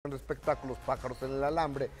espectáculos Pájaros en el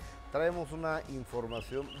Alambre, traemos una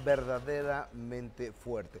información verdaderamente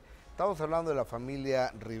fuerte. Estamos hablando de la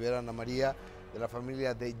familia Rivera, Ana María, de la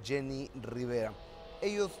familia de Jenni Rivera.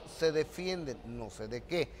 Ellos se defienden, no sé de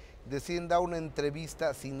qué, deciden dar una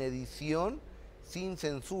entrevista sin edición, sin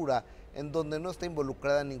censura, en donde no está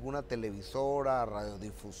involucrada ninguna televisora,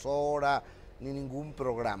 radiodifusora, ni ningún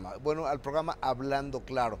programa. Bueno, al programa Hablando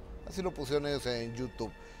Claro, así lo pusieron ellos en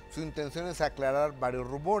YouTube. Su intención es aclarar varios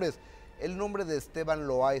rumores. El nombre de Esteban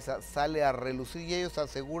Loaiza sale a relucir y ellos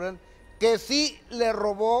aseguran que sí le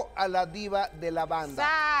robó a la diva de la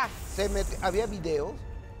banda. Había videos,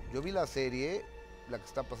 yo vi la serie, la que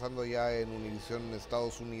está pasando ya en Univisión en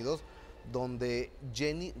Estados Unidos, donde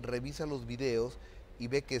Jenni revisa los videos y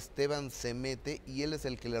ve que Esteban se mete y él es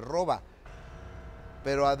el que le roba.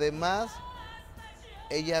 Pero además,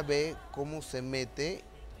 ella ve cómo se mete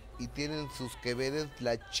y tienen sus que veres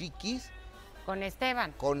la chiquis. Con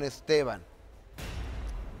Esteban. Con Esteban.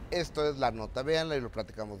 Esto es la nota, véanla y lo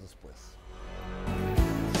platicamos después.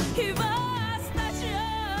 Y basta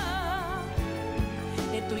ya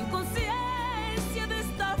de tu inconsciencia, de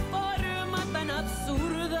esta forma tan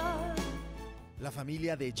absurda. La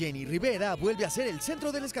familia de Jenni Rivera vuelve a ser el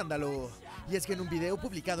centro del escándalo. Y es que en un video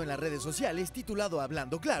publicado en las redes sociales titulado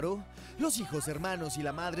Hablando Claro, los hijos, hermanos y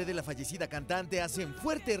la madre de la fallecida cantante hacen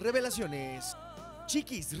fuertes revelaciones.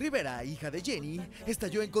 Chiquis Rivera, hija de Jenni,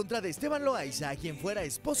 estalló en contra de Esteban Loaiza, quien fuera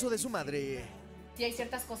esposo de su madre. Sí hay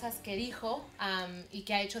ciertas cosas que dijo y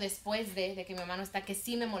que ha hecho después de que mi mamá no está, que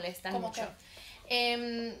sí me molestan mucho.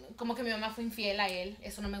 Como que mi mamá fue infiel a él,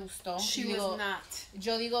 eso no me gustó.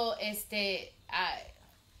 Yo digo,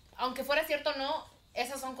 aunque fuera cierto o no,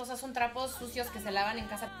 esas son cosas, son trapos sucios que se lavan en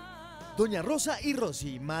casa. Doña Rosa y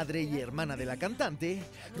Rosy, madre y hermana de la cantante,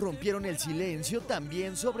 rompieron el silencio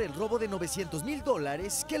también sobre el robo de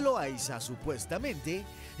 $900,000 que Loaiza supuestamente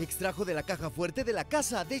extrajo de la caja fuerte de la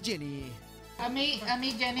casa de Jenni. A mí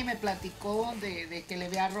Jenni me platicó de que le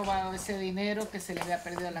había robado ese dinero, que se le había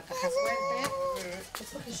perdido en la caja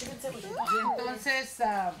fuerte. Y entonces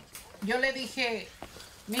yo le dije,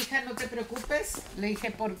 mija, no te preocupes, le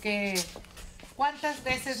dije, porque ¿cuántas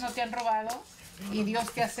veces no te han robado? Y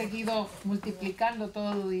Dios te ha seguido multiplicando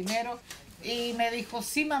todo tu dinero. Y me dijo,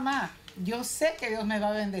 sí, mamá, yo sé que Dios me va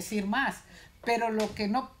a bendecir más, pero lo que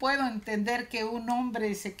no puedo entender que un hombre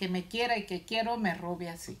dice que me quiera y que quiero me robe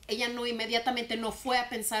así. Ella no inmediatamente no fue a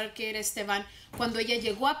pensar que era Esteban. Cuando ella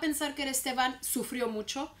llegó a pensar que era Esteban, sufrió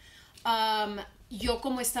mucho. Yo,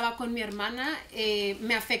 como estaba con mi hermana,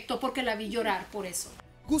 me afectó porque la vi llorar por eso.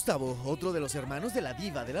 Gustavo, otro de los hermanos de la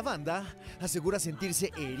diva de la banda, asegura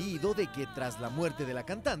sentirse herido de que tras la muerte de la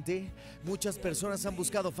cantante, muchas personas han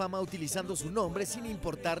buscado fama utilizando su nombre sin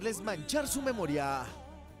importarles manchar su memoria.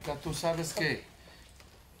 Tú sabes que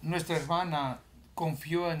nuestra hermana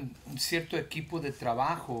confió en un cierto equipo de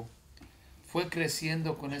trabajo, fue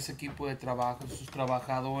creciendo con ese equipo de trabajo, sus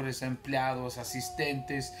trabajadores, empleados,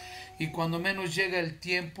 asistentes, y cuando menos llega el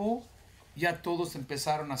tiempo, ya todos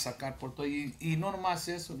empezaron a sacar por todo. Y no nomás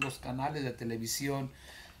eso, los canales de televisión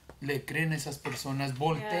le creen a esas personas,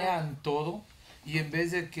 voltean todo, y en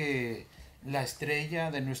vez de que la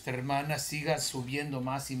estrella de nuestra hermana siga subiendo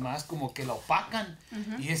más y más, como que la opacan.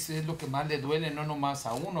 Y eso es lo que más le duele, no nomás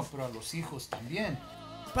a uno, pero a los hijos también.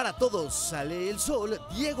 Para todos sale el sol,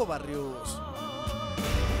 Diego Barrios.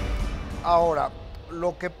 Ahora,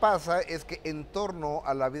 lo que pasa es que en torno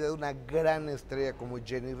a la vida de una gran estrella como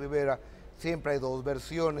Jenni Rivera, siempre hay dos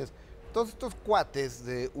versiones. Todos estos cuates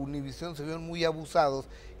de Univisión se vieron muy abusados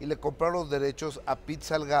y le compraron los derechos a Pete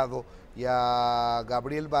Salgado y a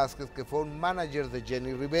Gabriel Vázquez, que fueron managers de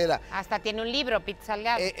Jenni Rivera. Hasta tiene un libro, Pete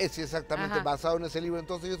Salgado. Sí, exactamente, basado en ese libro.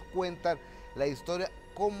 Entonces ellos cuentan la historia,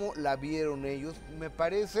 cómo la vieron ellos. Me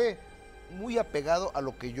parece muy apegado a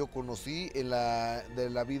lo que yo conocí de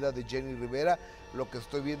la vida de Jenni Rivera, lo que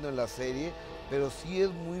estoy viendo en la serie, pero sí es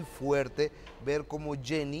muy fuerte ver cómo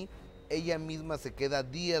Jenni, ella misma se queda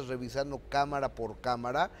días revisando cámara por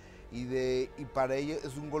cámara y para ella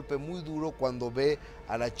es un golpe muy duro cuando ve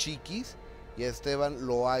a la chiquis y a Esteban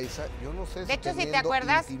Loaiza. Yo no sé de si hecho, si te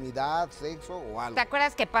acuerdas, intimidad, sexo o algo. ¿Te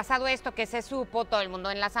acuerdas que pasado esto que se supo, todo el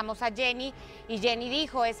mundo enlazamos a Jenni y Jenni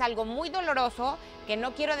dijo, es algo muy doloroso que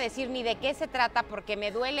no quiero decir ni de qué se trata porque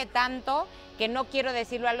me duele tanto que no quiero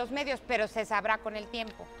decirlo a los medios, pero se sabrá con el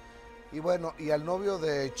tiempo? Y bueno, y al novio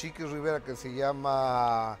de Chiquis Rivera, que se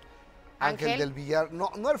llama Ángel del Villar,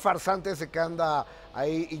 no el farsante ese que anda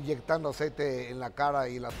ahí inyectando aceite en la cara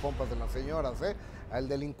y las pompas de las señoras, el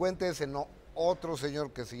delincuente ese no, otro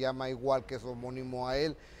señor que se llama igual, que es homónimo a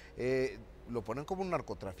él, lo ponen como un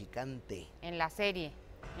narcotraficante. En la serie.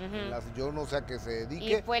 Yo no sé a qué se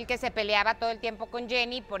dedique. Y fue el que se peleaba todo el tiempo con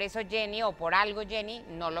Jenni, por eso Jenni, o por algo Jenni,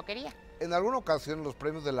 no lo quería. En alguna ocasión, en los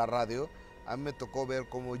premios de la radio, a mí me tocó ver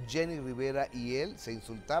cómo Jenni Rivera y él se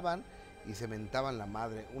insultaban y se mentaban la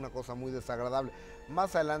madre, una cosa muy desagradable.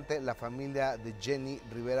 Más adelante, la familia de Jenni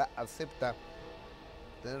Rivera acepta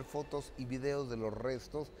tener fotos y videos de los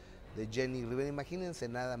restos de Jenni Rivera. Imagínense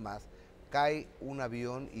nada más, cae un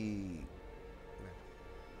avión y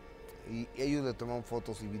ellos le toman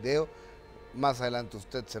fotos y video. Más adelante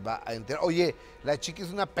usted se va a enterar. Oye, la chica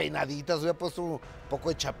es una peinadita, se hubiera puesto un poco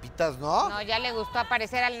de chapitas, ¿no? No, ya le gustó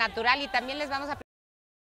aparecer al natural y también les vamos a